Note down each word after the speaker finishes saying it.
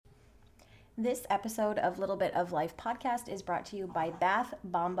This episode of Little Bit of Life podcast is brought to you by Bath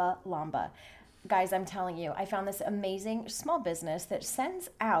Bomba Lamba. Guys, I'm telling you, I found this amazing small business that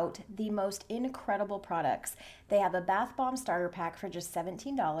sends out the most incredible products. They have a bath bomb starter pack for just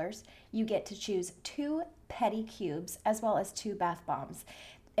 $17. You get to choose 2 petty cubes as well as 2 bath bombs.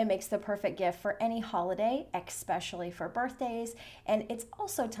 It makes the perfect gift for any holiday, especially for birthdays, and it's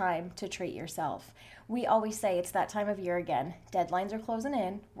also time to treat yourself. We always say it's that time of year again. Deadlines are closing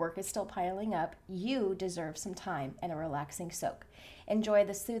in, work is still piling up. You deserve some time and a relaxing soak. Enjoy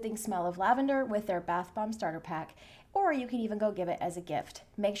the soothing smell of lavender with their bath bomb starter pack, or you can even go give it as a gift.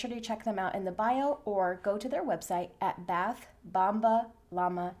 Make sure to check them out in the bio or go to their website at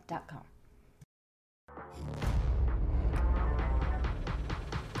bathbombalama.com.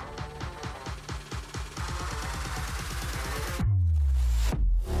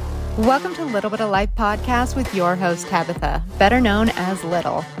 Welcome to Little Bit of Life podcast with your host, Tabitha, better known as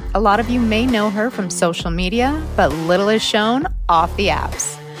Little. A lot of you may know her from social media, but Little is shown off the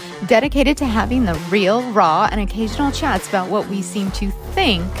apps. Dedicated to having the real, raw, and occasional chats about what we seem to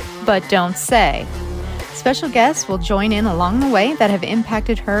think, but don't say. Special guests will join in along the way that have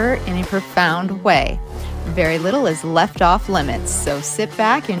impacted her in a profound way. Very little is left off limits, so sit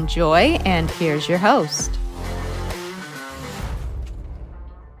back, enjoy, and here's your host.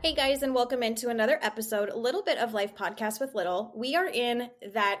 Hey guys, and welcome into another episode, A Little Bit of Life podcast with Little. We are in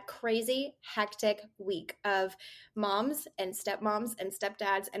that crazy, hectic week of moms and stepmoms and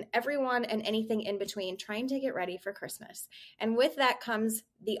stepdads and everyone and anything in between trying to get ready for Christmas. And with that comes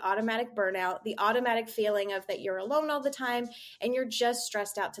the automatic burnout, the automatic feeling of that you're alone all the time and you're just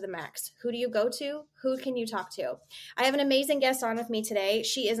stressed out to the max. Who do you go to? Who can you talk to? I have an amazing guest on with me today.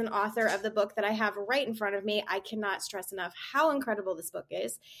 She is an author of the book that I have right in front of me. I cannot stress enough how incredible this book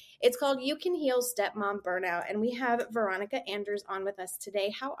is. It's called You Can Heal Stepmom Burnout, and we have Veronica Andrews on with us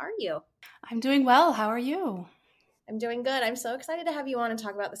today. How are you? I'm doing well. How are you? I'm doing good. I'm so excited to have you on and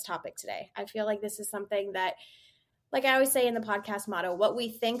talk about this topic today. I feel like this is something that, like I always say in the podcast motto, what we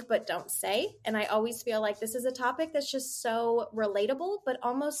think but don't say. And I always feel like this is a topic that's just so relatable, but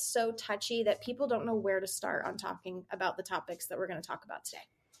almost so touchy that people don't know where to start on talking about the topics that we're going to talk about today.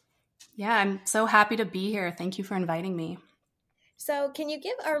 Yeah, I'm so happy to be here. Thank you for inviting me. So can you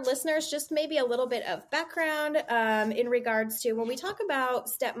give our listeners just maybe a little bit of background in regards to when we talk about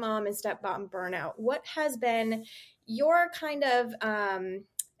stepmom and stepmom burnout, what has been your kind of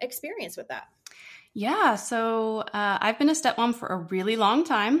experience with that? Yeah, so I've been a stepmom for a really long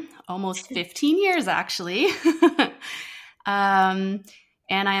time, almost 15 years actually. And I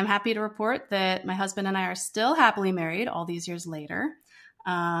am happy to report that my husband and I are still happily married all these years later.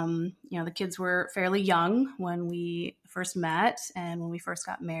 The kids were fairly young when we first met and when we first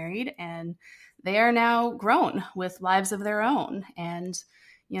got married, and they are now grown with lives of their own. And,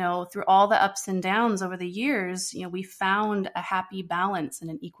 through all the ups and downs over the years, we found a happy balance and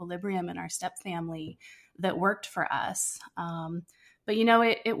an equilibrium in our step family that worked for us. But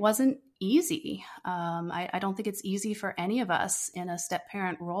it wasn't easy. I don't think it's easy for any of us in a step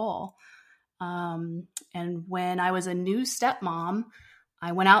parent role. And when I was a new stepmom,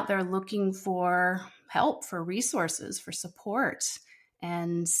 I went out there looking for help, for resources, for support.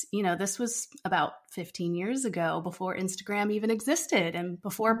 And, this was about 15 years ago, before Instagram even existed and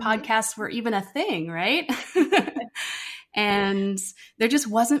before podcasts were even a thing, right? And there just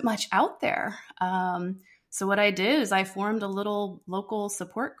wasn't much out there. So what I did is I formed a little local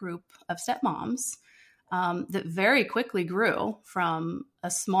support group of stepmoms that very quickly grew from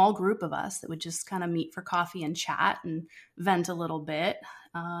a small group of us that would just kind of meet for coffee and chat and vent a little bit.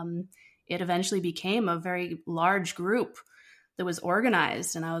 It eventually became a very large group that was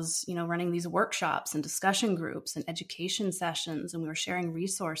organized, and I was, running these workshops and discussion groups and education sessions, and we were sharing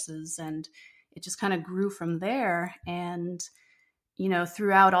resources, and it just kind of grew from there. And,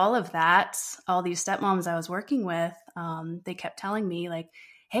 throughout all of that, all these stepmoms I was working with, they kept telling me like,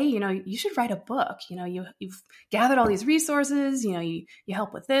 hey, you should write a book. You've gathered all these resources, you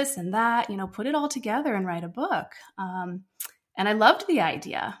help with this and that, put it all together and write a book. And I loved the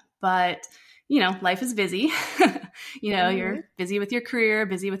idea, but, life is busy. You're busy with your career,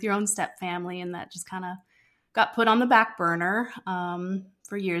 busy with your own step family, and that just kind of got put on the back burner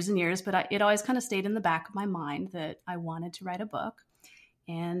for years and years. But it always kind of stayed in the back of my mind that I wanted to write a book.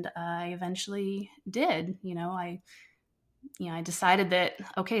 And I eventually did. I decided that,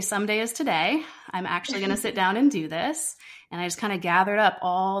 okay, someday is today. I'm actually going to sit down and do this. And I just kind of gathered up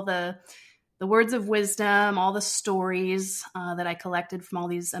all the words of wisdom, all the stories that I collected from all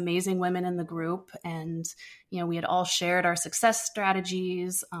these amazing women in the group. And, we had all shared our success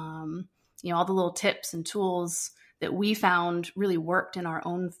strategies, all the little tips and tools that we found really worked in our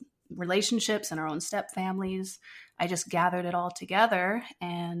own relationships and our own step families. I just gathered it all together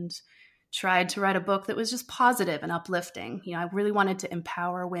and tried to write a book that was just positive and uplifting. I really wanted to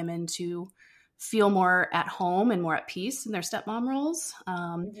empower women to feel more at home and more at peace in their stepmom roles,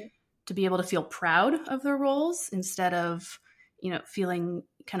 to be able to feel proud of their roles instead of, feeling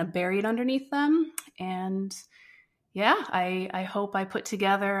kind of buried underneath them. And yeah, I hope I put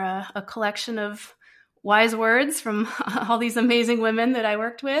together a collection of wise words from all these amazing women that I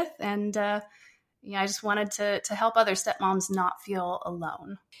worked with. And I just wanted to help other stepmoms not feel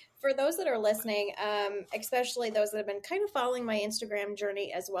alone. For those that are listening, especially those that have been kind of following my Instagram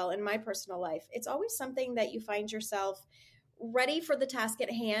journey as well in my personal life, it's always something that you find yourself ready for the task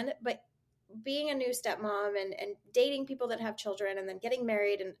at hand, but being a new stepmom and dating people that have children and then getting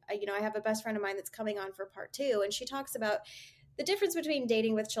married. And, I have a best friend of mine that's coming on for part 2, and she talks about the difference between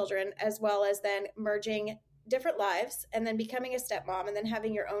dating with children as well as then merging different lives and then becoming a stepmom and then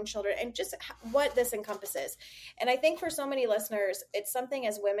having your own children and just what this encompasses. And I think for so many listeners, it's something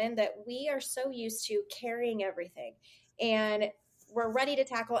as women that we are so used to carrying everything and we're ready to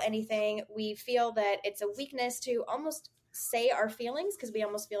tackle anything. We feel that it's a weakness to almost say our feelings because we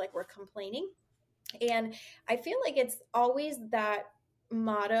almost feel like we're complaining. And I feel like it's always that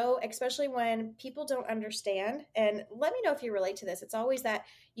motto, especially when people don't understand. And let me know if you relate to this. It's always that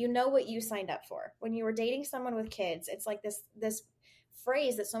what you signed up for. When you were dating someone with kids, it's like this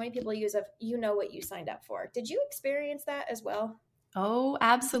phrase that so many people use of what you signed up for. Did you experience that as well? Oh,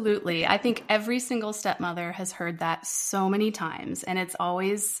 absolutely. I think every single stepmother has heard that so many times. And it's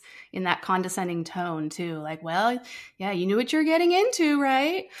always in that condescending tone too. Like, well, yeah, you knew what you're getting into,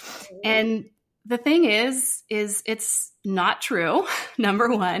 right? Mm-hmm. And the thing is it's not true. Number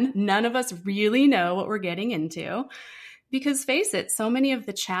one, none of us really know what we're getting into because face it, so many of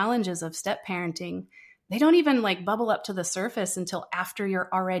the challenges of step parenting, they don't even bubble up to the surface until after you're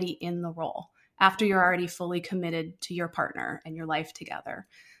already in the role, after you're already fully committed to your partner and your life together.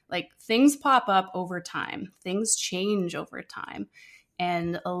 Things pop up over time, things change over time.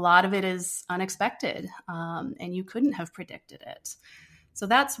 And a lot of it is unexpected and you couldn't have predicted it. So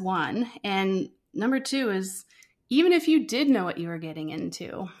that's one. And number two is, even if you did know what you were getting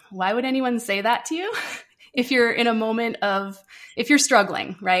into, why would anyone say that to you? If you're in a moment if you're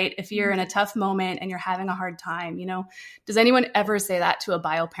struggling, right? If you're in a tough moment and you're having a hard time, does anyone ever say that to a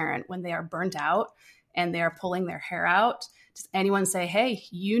bio parent when they are burnt out and they are pulling their hair out? Does anyone say, hey,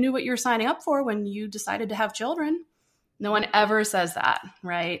 you knew what you were signing up for when you decided to have children? No one ever says that,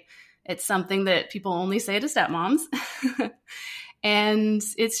 right? It's something that people only say to stepmoms. And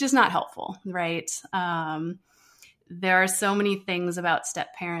it's just not helpful, right? There are so many things about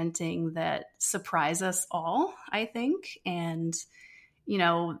step parenting that surprise us all, I think. And,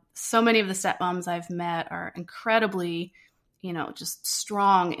 so many of the stepmoms I've met are incredibly, just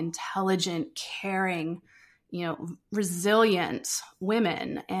strong, intelligent, caring, resilient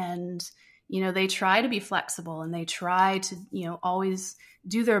women. And, they try to be flexible and they try to, always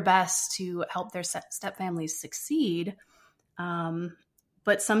do their best to help their step families succeed.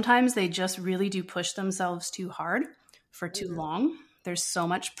 But sometimes they just really do push themselves too hard for too long. There's so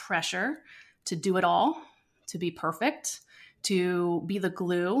much pressure to do it all, to be perfect, to be the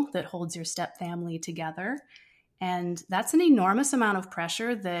glue that holds your step family together. And that's an enormous amount of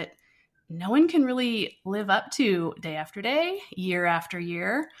pressure that no one can really live up to day after day, year after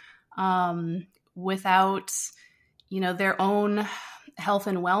year, without, their own health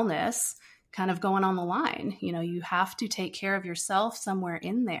and wellness kind of going on the line. You have to take care of yourself somewhere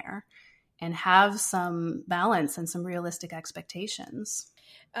in there and have some balance and some realistic expectations.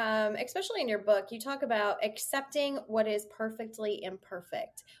 Especially in your book, you talk about accepting what is perfectly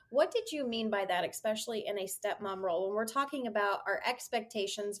imperfect. What did you mean by that, especially in a stepmom role? When we're talking about our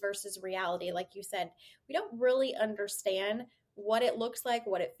expectations versus reality, like you said, we don't really understand what it looks like,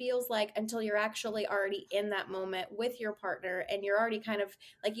 what it feels like until you're actually already in that moment with your partner and you're already kind of,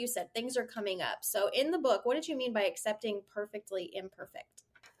 like you said, things are coming up. So in the book, what did you mean by accepting perfectly imperfect?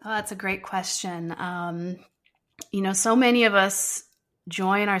 Oh, that's a great question. So many of us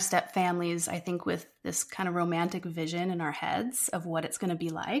join our step families, I think, with this kind of romantic vision in our heads of what it's going to be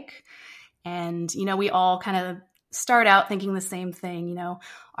like. And, we all kind of start out thinking the same thing,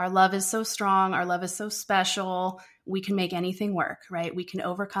 our love is so strong, our love is so special, we can make anything work, right? We can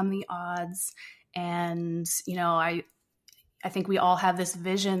overcome the odds. And, I think we all have this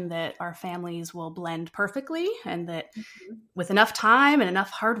vision that our families will blend perfectly and that with enough time and enough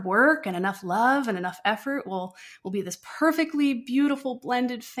hard work and enough love and enough effort, we'll be this perfectly beautiful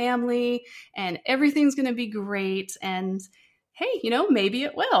blended family and everything's going to be great. And hey, maybe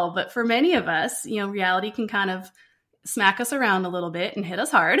it will. But for many of us, reality can kind of smack us around a little bit and hit us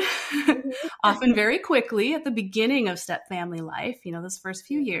hard, often very quickly at the beginning of step family life. Those first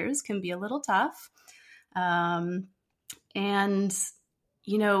few years can be a little tough. And,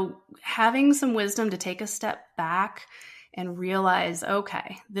 having some wisdom to take a step back and realize,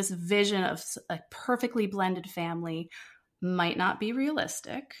 okay, this vision of a perfectly blended family might not be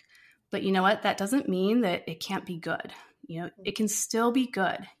realistic, but you know what? That doesn't mean that it can't be good. It can still be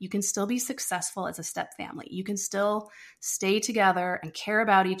good. You can still be successful as a step family. You can still stay together and care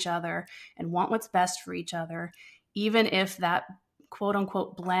about each other and want what's best for each other, even if that quote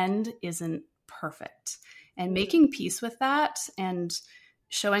unquote blend isn't perfect. And making peace with that and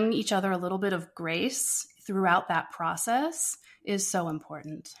showing each other a little bit of grace throughout that process is so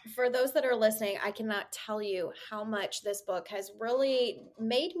important. For those that are listening, I cannot tell you how much this book has really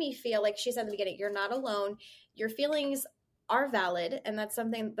made me feel, like she said in the beginning, you're not alone. Your feelings are valid. And that's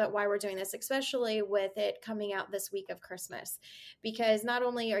something that why we're doing this, especially with it coming out this week of Christmas, because not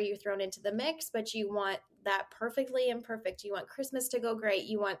only are you thrown into the mix, but you want that perfectly imperfect. You want Christmas to go great.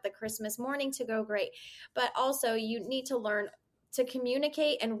 You want the Christmas morning to go great, but also you need to learn to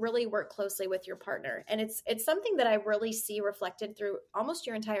communicate and really work closely with your partner. And it's something that I really see reflected through almost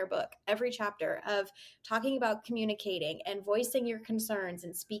your entire book, every chapter of talking about communicating and voicing your concerns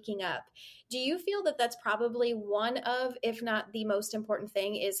and speaking up. Do you feel that that's probably one of, if not the most important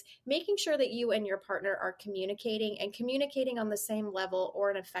thing, is making sure that you and your partner are communicating and communicating on the same level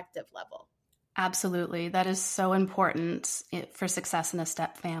or an effective level? Absolutely. That is so important for success in a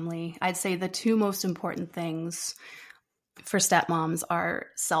step family. I'd say the two most important things for stepmoms are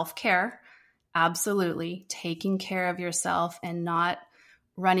self-care, absolutely, taking care of yourself and not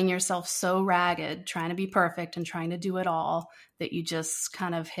running yourself so ragged, trying to be perfect and trying to do it all that you just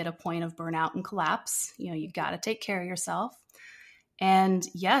kind of hit a point of burnout and collapse. You got to take care of yourself. And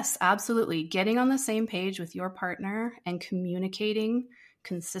yes, absolutely, getting on the same page with your partner and communicating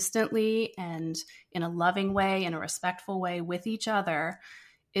consistently and in a loving way, in a respectful way with each other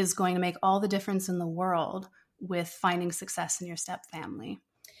is going to make all the difference in the world with finding success in your step family.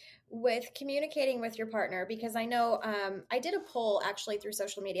 With communicating with your partner, because I know I did a poll actually through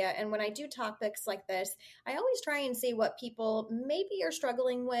social media, and when I do topics like this, I always try and see what people maybe are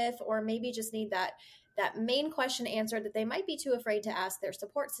struggling with, or maybe just need that main question answered that they might be too afraid to ask their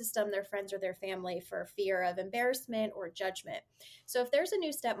support system, their friends, or their family for fear of embarrassment or judgment. So if there's a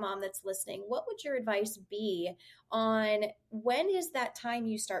new stepmom that's listening, what would your advice be on when is that time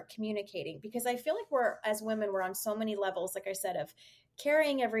you start communicating? Because I feel like as women, we're on so many levels, like I said, of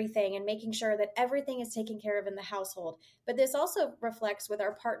carrying everything and making sure that everything is taken care of in the household. But this also reflects with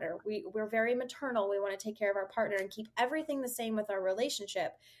our partner. We're very maternal. We want to take care of our partner and keep everything the same with our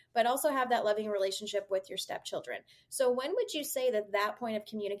relationship, but also have that loving relationship with your stepchildren. So when would you say that point of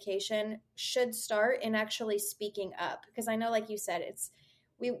communication should start in actually speaking up? Because I know, like you said,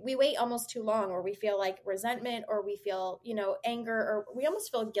 we wait almost too long, or we feel like resentment, or we feel, anger, or we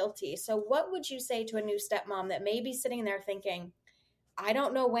almost feel guilty. So what would you say to a new stepmom that may be sitting there thinking, I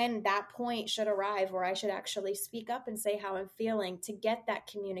don't know when that point should arrive where I should actually speak up and say how I'm feeling to get that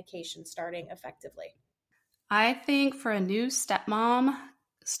communication starting effectively? I think for a new stepmom,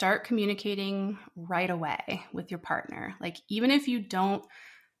 start communicating right away with your partner. Like, even if you don't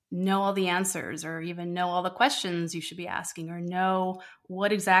know all the answers or even know all the questions you should be asking or know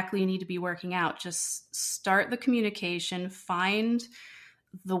what exactly you need to be working out, just start the communication, find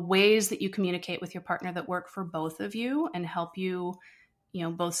the ways that you communicate with your partner that work for both of you and help you,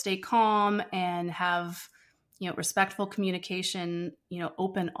 both stay calm and have, respectful communication,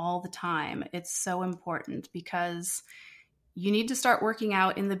 open all the time. It's so important because you need to start working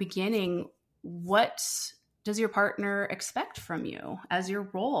out in the beginning, what does your partner expect from you as your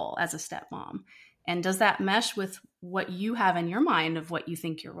role as a stepmom? And does that mesh with what you have in your mind of what you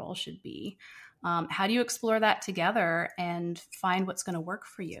think your role should be? How do you explore that together and find what's going to work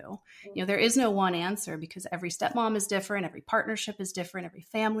for you? There is no one answer because every stepmom is different, every partnership is different, every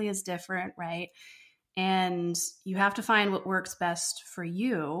family is different, right? And you have to find what works best for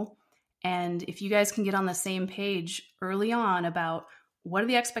you. And if you guys can get on the same page early on about what are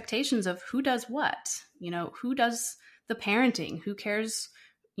the expectations of who does what, who does the parenting, who cares,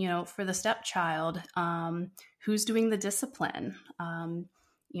 for the stepchild, who's doing the discipline,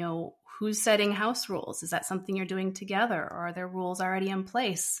 who's setting house rules? Is that something you're doing together, or are there rules already in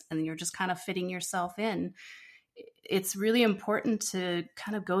place and you're just kind of fitting yourself in? It's really important to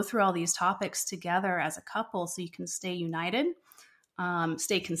kind of go through all these topics together as a couple so you can stay united,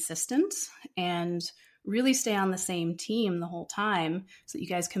 stay consistent, and really stay on the same team the whole time so that you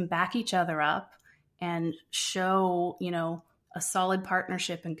guys can back each other up and show, a solid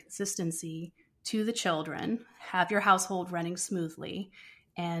partnership and consistency to the children, have your household running smoothly.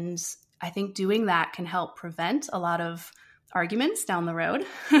 And I think doing that can help prevent a lot of arguments down the road.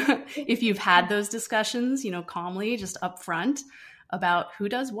 If you've had those discussions, calmly, just upfront about who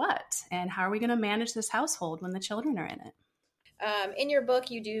does what and how are we going to manage this household when the children are in it. In your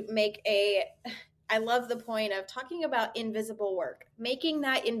book, you do make I love the point of talking about invisible work, making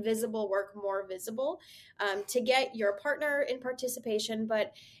that invisible work more visible to get your partner in participation.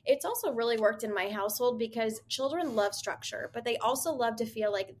 But it's also really worked in my household because children love structure, but they also love to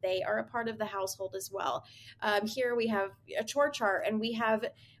feel like they are a part of the household as well. Here we have a chore chart, and we have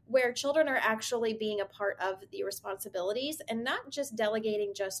where children are actually being a part of the responsibilities and not just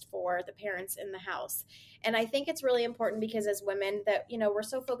delegating just for the parents in the house. And I think it's really important because as women that, we're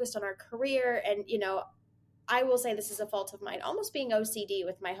so focused on our career and, I will say this is a fault of mine, almost being OCD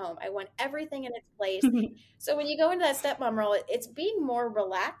with my home. I want everything in its place. So when you go into that stepmom role, it's being more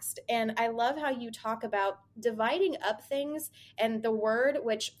relaxed. And I love how you talk about dividing up things, and the word,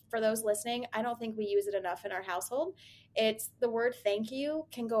 which for those listening, I don't think we use it enough in our household. It's the word thank you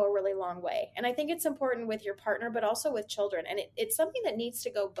can go a really long way. And I think it's important with your partner, but also with children. And it's something that needs to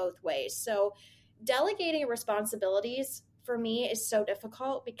go both ways. So delegating responsibilities for me is so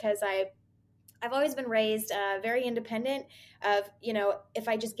difficult because I've always been raised very independent of, if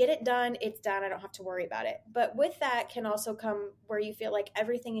I just get it done, it's done. I don't have to worry about it. But with that can also come where you feel like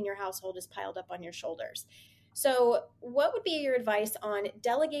everything in your household is piled up on your shoulders. So what would be your advice on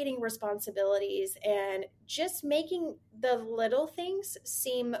delegating responsibilities and just making the little things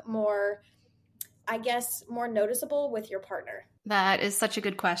seem more, more noticeable with your partner? That is such a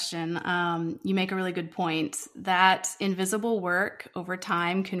good question. You make a really good point. That invisible work over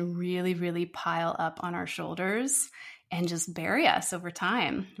time can really, really pile up on our shoulders and just bury us over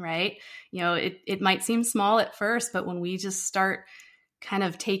time, right? It might seem small at first, but when we just start kind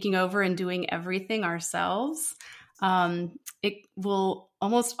of taking over and doing everything ourselves, it will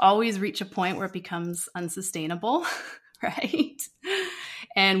almost always reach a point where it becomes unsustainable, right?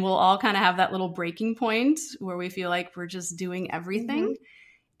 And we'll all kind of have that little breaking point where we feel like we're just doing everything.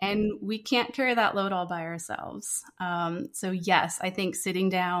 Mm-hmm. And we can't carry that load all by ourselves. So yes, I think sitting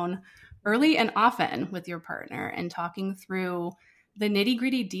down early and often with your partner and talking through the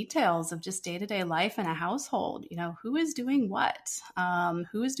nitty-gritty details of just day-to-day life in a household, who is doing what,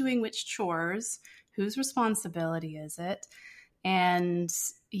 who is doing which chores, whose responsibility is it? And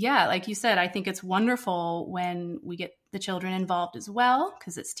yeah, like you said, I think it's wonderful when we get the children involved as well,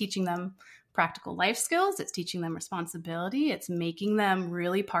 because it's teaching them practical life skills. It's teaching them responsibility. It's making them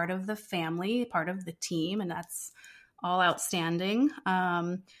really part of the family, part of the team. And that's all outstanding.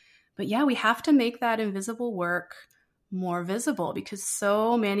 But yeah, we have to make that invisible work more visible because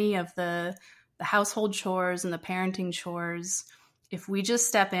so many of the household chores and the parenting chores, if we just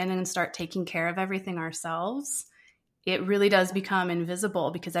step in and start taking care of everything ourselves, it really does become invisible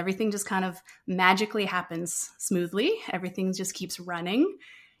because everything just kind of magically happens smoothly. Everything just keeps running.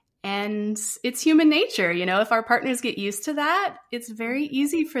 And it's human nature. If our partners get used to that, it's very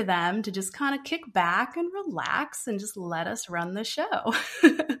easy for them to just kind of kick back and relax and just let us run the show.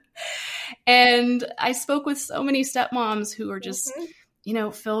 And I spoke with so many stepmoms who are just,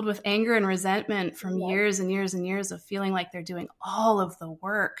 filled with anger and resentment from years and years and years of feeling like they're doing all of the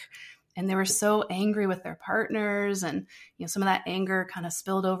work. And they were so angry with their partners, and some of that anger kind of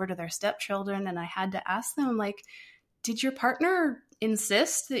spilled over to their stepchildren. And I had to ask them, like, did your partner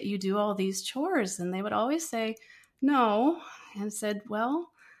insist that you do all these chores? And they would always say no, and said, well,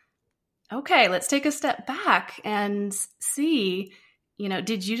 okay, let's take a step back and see,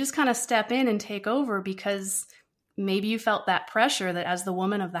 did you just kind of step in and take over because maybe you felt that pressure that as the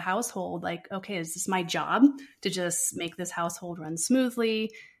woman of the household, like, okay, is this my job to just make this household run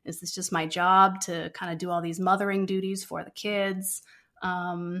smoothly? Is this just my job to kind of do all these mothering duties for the kids?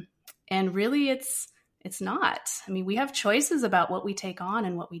 And really it's not. I mean, we have choices about what we take on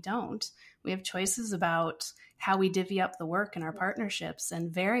and what we don't. We have choices about how we divvy up the work in our partnerships.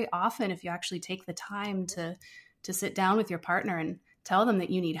 And very often, if you actually take the time to sit down with your partner and tell them that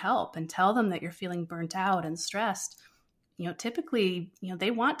you need help and tell them that you're feeling burnt out and stressed, typically,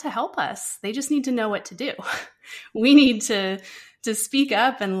 they want to help us. They just need to know what to do. We need to speak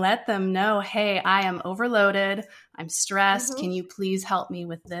up and let them know, hey, I am overloaded. I'm stressed. Can you please help me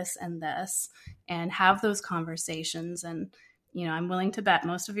with this and this? And have those conversations. And, I'm willing to bet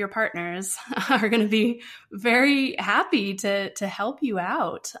most of your partners are going to be very happy to help you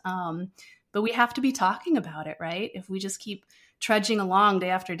out. But we have to be talking about it, right? If we just keep trudging along day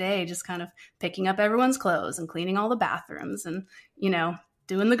after day, just kind of picking up everyone's clothes and cleaning all the bathrooms and,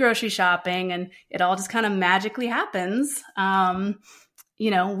 doing the grocery shopping, and it all just kind of magically happens.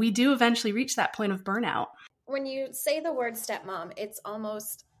 we do eventually reach that point of burnout. When you say the word stepmom, it's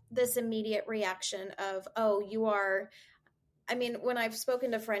almost this immediate reaction of, oh, you are. I mean, when I've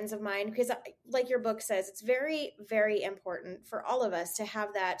spoken to friends of mine, because like your book says, it's very, very important for all of us to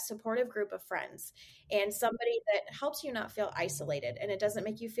have that supportive group of friends and somebody that helps you not feel isolated and it doesn't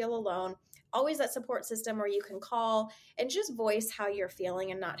make you feel alone. Always that support system where you can call and just voice how you're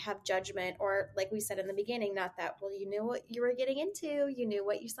feeling and not have judgment, or like we said in the beginning, not that, well, you knew what you were getting into, you knew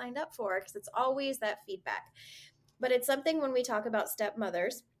what you signed up for, because it's always that feedback. But it's something when we talk about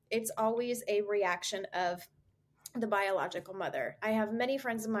stepmothers, it's always a reaction of the biological mother. I have many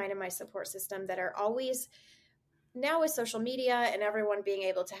friends of mine in my support system that are always, now with social media and everyone being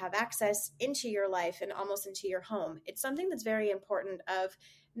able to have access into your life and almost into your home, it's something that's very important of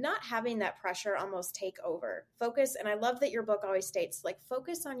not having that pressure almost take over. Focus, and I love that your book always states, like,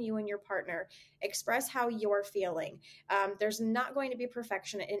 focus on you and your partner, express how you're feeling. There's not going to be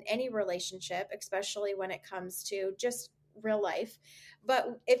perfection in any relationship, especially when it comes to just real life.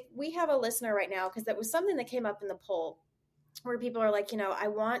 But if we have a listener right now, because that was something that came up in the poll where people are like, I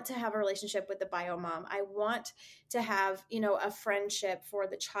want to have a relationship with the bio mom. I want to have, a friendship for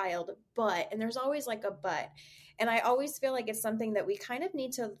the child, and there's always like a but. And I always feel like it's something that we kind of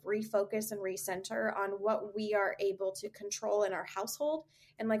need to refocus and recenter on what we are able to control in our household.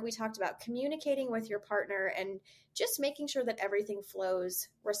 And like we talked about, communicating with your partner and just making sure that everything flows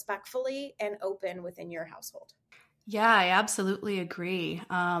respectfully and open within your household. Yeah, I absolutely agree.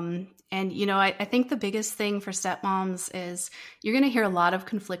 I think the biggest thing for stepmoms is you're going to hear a lot of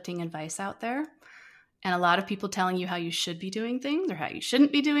conflicting advice out there and a lot of people telling you how you should be doing things or how you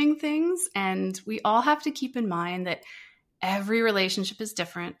shouldn't be doing things. And we all have to keep in mind that every relationship is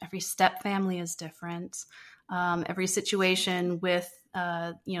different. Every step family is different. Every situation with,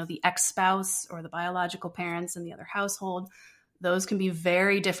 the ex-spouse or the biological parents in the other household, those can be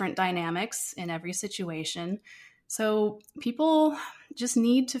very different dynamics in every situation. So people just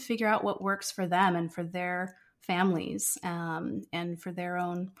need to figure out what works for them and for their families, and for their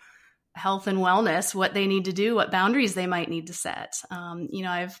own health and wellness, what they need to do, what boundaries they might need to set.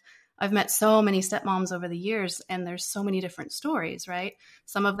 I've met so many stepmoms over the years, and there's so many different stories, right?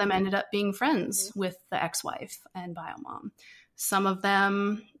 Some of them ended up being friends with the ex-wife and biomom. Some of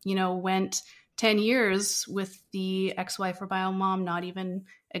them, went 10 years with the ex-wife or biomom not even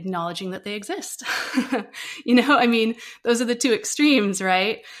acknowledging that they exist. Those are the two extremes,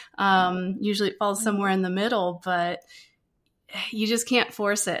 right? Usually it falls somewhere in the middle, but you just can't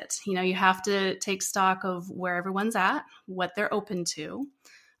force it. You have to take stock of where everyone's at, what they're open to.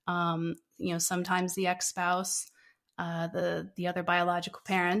 Sometimes the ex-spouse, the other biological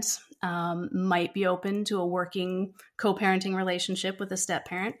parent, might be open to a working co-parenting relationship with a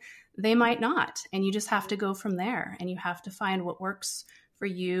step-parent. They might not. And you just have to go from there. And you have to find what works for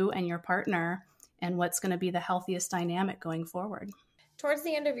you and your partner and what's going to be the healthiest dynamic going forward. Towards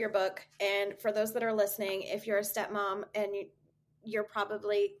the end of your book, and for those that are listening, if you're a stepmom and you're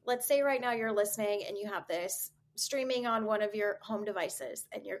probably, let's say right now you're listening and you have this streaming on one of your home devices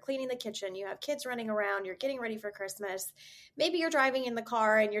and you're cleaning the kitchen, you have kids running around, you're getting ready for Christmas. Maybe you're driving in the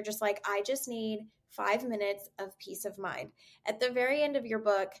car and you're just like, I just need 5 minutes of peace of mind. At the very end of your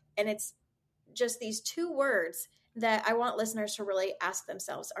book, and it's just these 2 words that I want listeners to really ask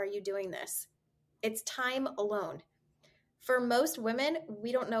themselves, are you doing this? It's time alone. For most women,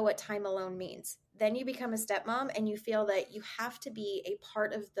 we don't know what time alone means. Then you become a stepmom and you feel that you have to be a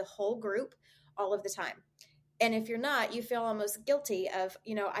part of the whole group all of the time. And if you're not, you feel almost guilty of,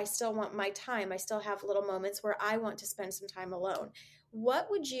 I still want my time. I still have little moments where I want to spend some time alone. What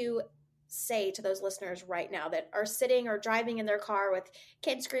would you say to those listeners right now that are sitting or driving in their car with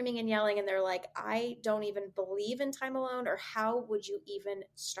kids screaming and yelling and they're like, I don't even believe in time alone? Or how would you even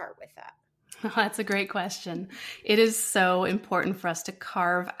start with that? Oh, that's a great question. It is so important for us to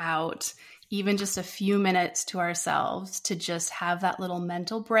carve out even just a few minutes to ourselves to just have that little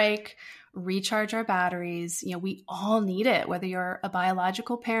mental break, recharge our batteries. We all need it, whether you're a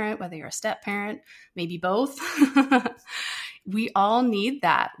biological parent, whether you're a step parent, maybe both. We all need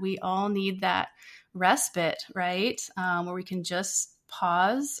that. We all need that respite, right? Where we can just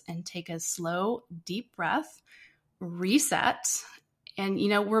pause and take a slow, deep breath, reset. And,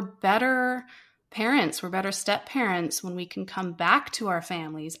 we're better parents, we're better step parents when we can come back to our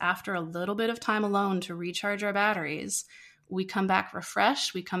families after a little bit of time alone to recharge our batteries. We come back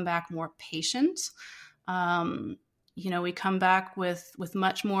refreshed. We come back more patient. We come back with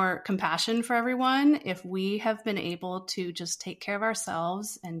much more compassion for everyone if we have been able to just take care of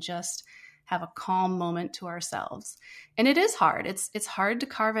ourselves and just have a calm moment to ourselves. And it is hard. It's hard to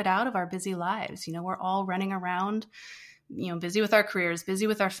carve it out of our busy lives. We're all running around busy with our careers, busy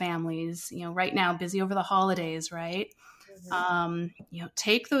with our families, right now, busy over the holidays, right?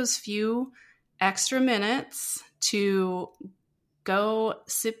 Take those few extra minutes to go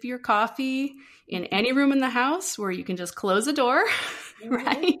sip your coffee in any room in the house where you can just close the door,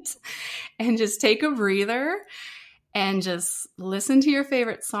 right? And just take a breather and just listen to your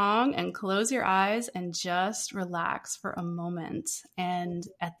favorite song and close your eyes and just relax for a moment. And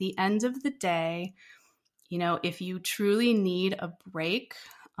at the end of the day, if you truly need a break,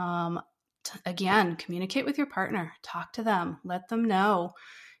 again, communicate with your partner, talk to them, let them know,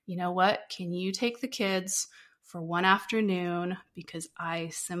 what, can you take the kids for one afternoon because I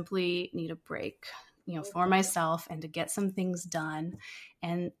simply need a break, for myself and to get some things done.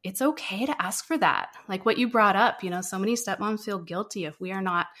 And it's okay to ask for that. Like what you brought up, so many stepmoms feel guilty if we are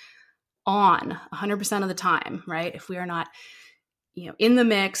not on 100% of the time, right? If we are not, in the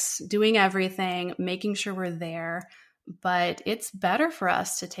mix, doing everything, making sure we're there. But it's better for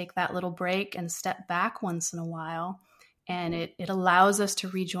us to take that little break and step back once in a while. And it allows us to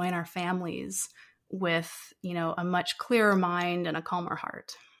rejoin our families with, a much clearer mind and a calmer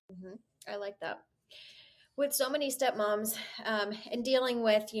heart. I like that. With so many stepmoms and dealing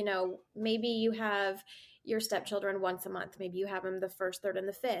with, maybe you have your stepchildren once a month. Maybe you have them the first, third, and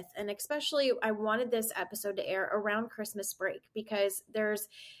the fifth. And especially I wanted this episode to air around Christmas break because there's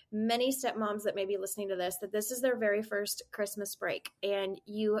many stepmoms that may be listening to this, that this is their very first Christmas break. And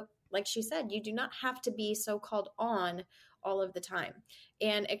you, like she said, you do not have to be so-called on all of the time.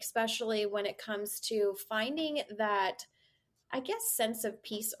 And especially when it comes to finding that, I guess, sense of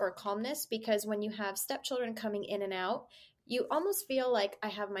peace or calmness, because when you have stepchildren coming in and out, you almost feel like I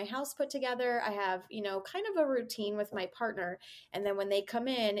have my house put together. I have, kind of a routine with my partner. And then when they come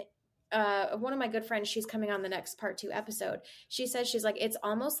in, one of my good friends, she's coming on the next part 2 episode. She says, she's like, it's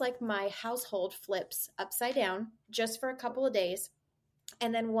almost like my household flips upside down just for a couple of days.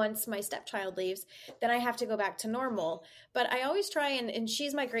 And then once my stepchild leaves, then I have to go back to normal. But I always try, and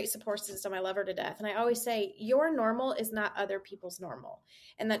she's my great support system. I love her to death. And I always say, your normal is not other people's normal.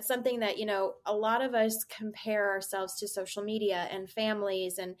 And that's something that, a lot of us compare ourselves to social media and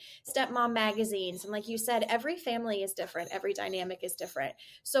families and stepmom magazines. And like you said, every family is different. Every dynamic is different.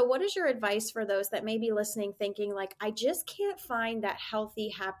 So what is your advice for those that may be listening, thinking like, I just can't find that healthy,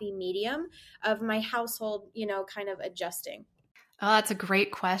 happy medium of my household, kind of adjusting? Oh, that's a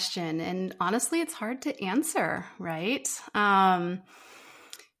great question. And honestly, it's hard to answer, right?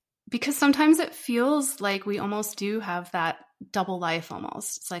 Because sometimes it feels like we almost do have that double life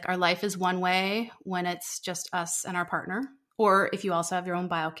almost. It's like our life is one way when it's just us and our partner, or if you also have your own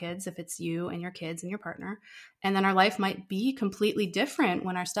bio kids, if it's you and your kids and your partner. And then our life might be completely different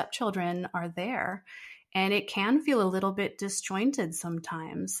when our stepchildren are there. And it can feel a little bit disjointed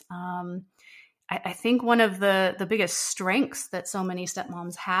sometimes. I think one of the biggest strengths that so many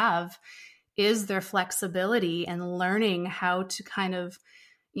stepmoms have is their flexibility and learning how to kind of,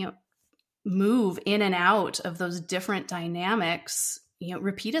 move in and out of those different dynamics,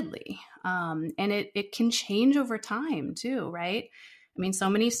 repeatedly. And it can change over time too, right? I mean, so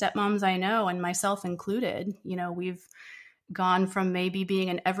many stepmoms I know, and myself included, we've gone from maybe being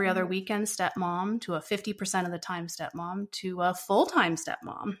an every other weekend stepmom to a 50% of the time stepmom to a full-time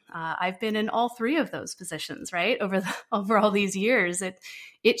stepmom. I've been in all 3 of those positions, right? Over all these years,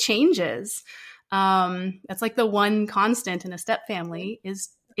 it changes. That's like the one constant in a step family is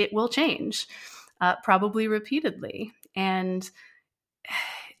it will change, probably repeatedly. And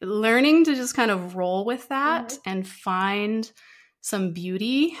learning to just kind of roll with that and find some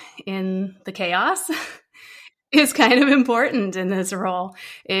beauty in the chaos is kind of important in this role.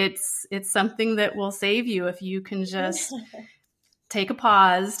 It's something that will save you if you can just take a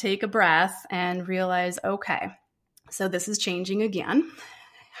pause, take a breath, and realize, okay, so this is changing again.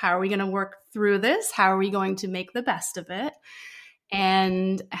 How are we going to work through this? How are we going to make the best of it?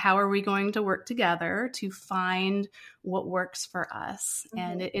 And how are we going to work together to find what works for us?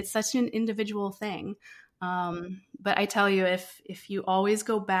 And it's such an individual thing. But I tell you, if you always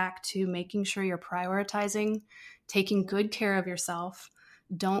go back to making sure you're prioritizing, taking good care of yourself,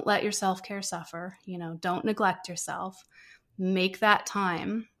 don't let your self-care suffer, don't neglect yourself, make that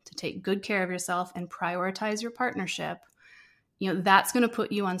time to take good care of yourself and prioritize your partnership, that's going to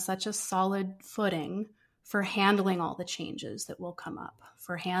put you on such a solid footing for handling all the changes that will come up,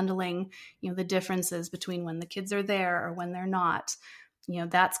 for handling, the differences between when the kids are there or when they're not.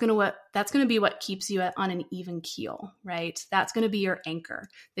 That's going to be what keeps you on an even keel, right? That's going to be your anchor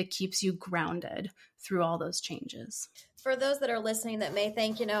that keeps you grounded through all those changes. For those that are listening that may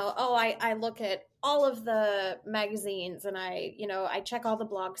think, I look at all of the magazines and I check all the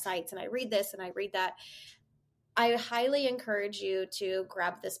blog sites and I read this and I read that. I highly encourage you to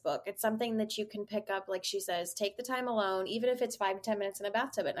grab this book. It's something that you can pick up, like she says, take the time alone, even if it's 5 to 10 minutes in a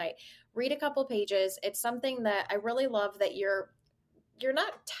bathtub at night. Read a couple pages. It's something that I really love, that you're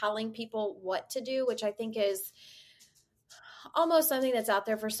not telling people what to do, which I think is almost something that's out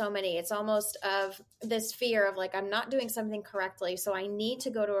there for so many. It's almost of this fear of like, I'm not doing something correctly, so I need to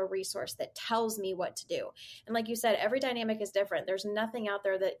go to a resource that tells me what to do. And like you said, every dynamic is different. There's nothing out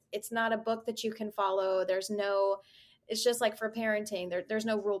there that, it's not a book that you can follow. It's just like for parenting, there's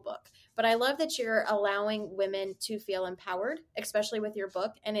no rule book. But I love that you're allowing women to feel empowered, especially with your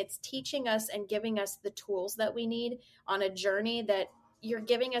book. And it's teaching us and giving us the tools that we need on a journey, that you're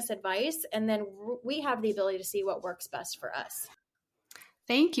giving us advice, and then we have the ability to see what works best for us.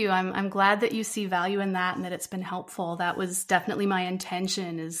 Thank you. I'm glad that you see value in that and that it's been helpful. That was definitely my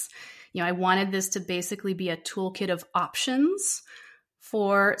intention. Is, I wanted this to basically be a toolkit of options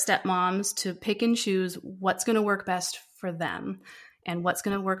for stepmoms to pick and choose what's going to work best for them and what's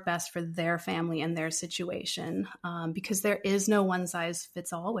going to work best for their family and their situation, because there is no one size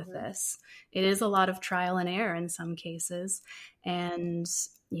fits all with this. It is a lot of trial and error in some cases. And,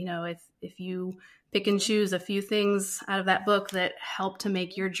 if you pick and choose a few things out of that book that help to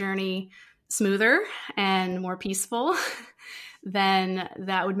make your journey smoother and more peaceful, then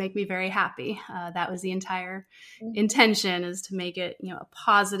that would make me very happy. That was the entire intention, is to make it, a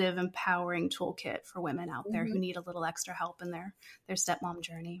positive, empowering toolkit for women out there who need a little extra help in their stepmom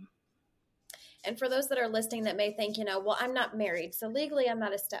journey. And for those that are listening that may think, well, I'm not married, so legally I'm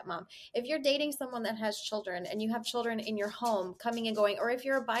not a stepmom. If you're dating someone that has children and you have children in your home coming and going, or if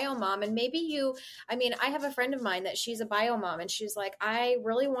you're a bio mom and maybe I have a friend of mine that she's a bio mom and she's like, I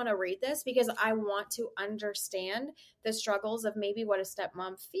really want to read this because I want to understand the struggles of maybe what a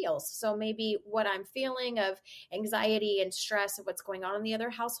stepmom feels. So maybe what I'm feeling of anxiety and stress of what's going on in the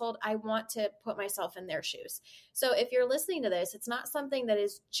other household, I want to put myself in their shoes. So if you're listening to this, it's not something that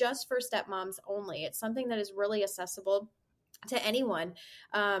is just for stepmoms only. It's something that is really accessible to anyone.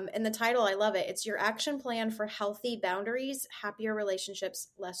 And the title, I love it. It's Your Action Plan for Healthy Boundaries, Happier Relationships,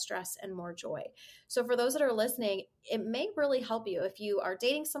 Less Stress, and More Joy. So for those that are listening, it may really help you if you are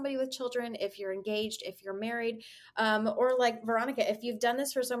dating somebody with children, if you're engaged, if you're married, or like Veronica, if you've done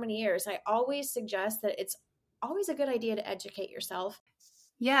this for so many years. I always suggest that it's always a good idea to educate yourself.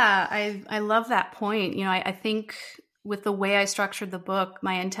 Yeah, I love that point. I think with the way I structured the book,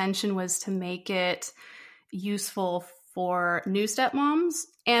 my intention was to make it useful for new stepmoms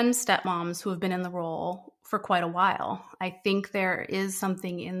and stepmoms who have been in the role for quite a while. I think there is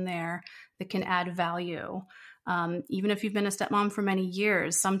something in there that can add value. Even if you've been a stepmom for many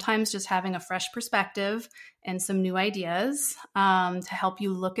years, sometimes just having a fresh perspective and some new ideas to help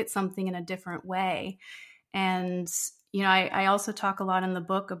you look at something in a different way. And, I also talk a lot in the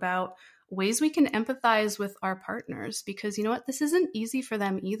book about ways we can empathize with our partners, because this isn't easy for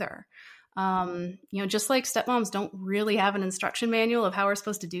them either. Just like stepmoms don't really have an instruction manual of how we're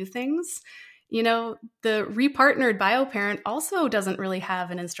supposed to do things, the repartnered bio parent also doesn't really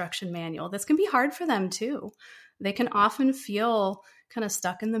have an instruction manual. This can be hard for them too. They can often feel kind of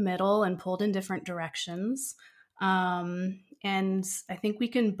stuck in the middle and pulled in different directions. And I think we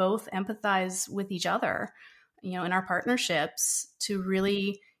can both empathize with each other, in our partnerships, to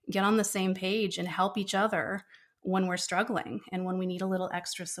really get on the same page and help each other when we're struggling and when we need a little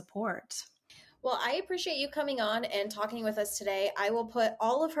extra support. Well, I appreciate you coming on and talking with us today. I will put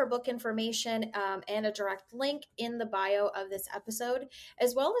all of her book information and a direct link in the bio of this episode,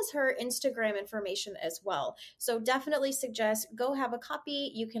 as well as her Instagram information as well. So definitely suggest go have a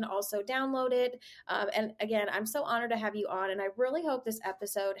copy. You can also download it. And again, I'm so honored to have you on. And I really hope this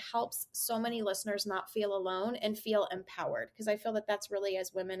episode helps so many listeners not feel alone and feel empowered, because I feel that that's really,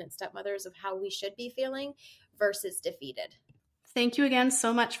 as women and stepmothers, of how we should be feeling versus defeated. Thank you again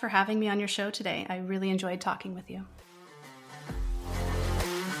so much for having me on your show today. I really enjoyed talking with you.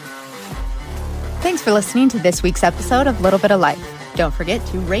 Thanks for listening to this week's episode of Little Bit of Life. Don't forget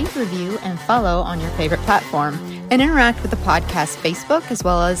to rate, review, and follow on your favorite platform, and interact with the podcast Facebook as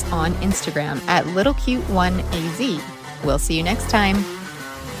well as on Instagram at LittleCute1AZ. We'll see you next time.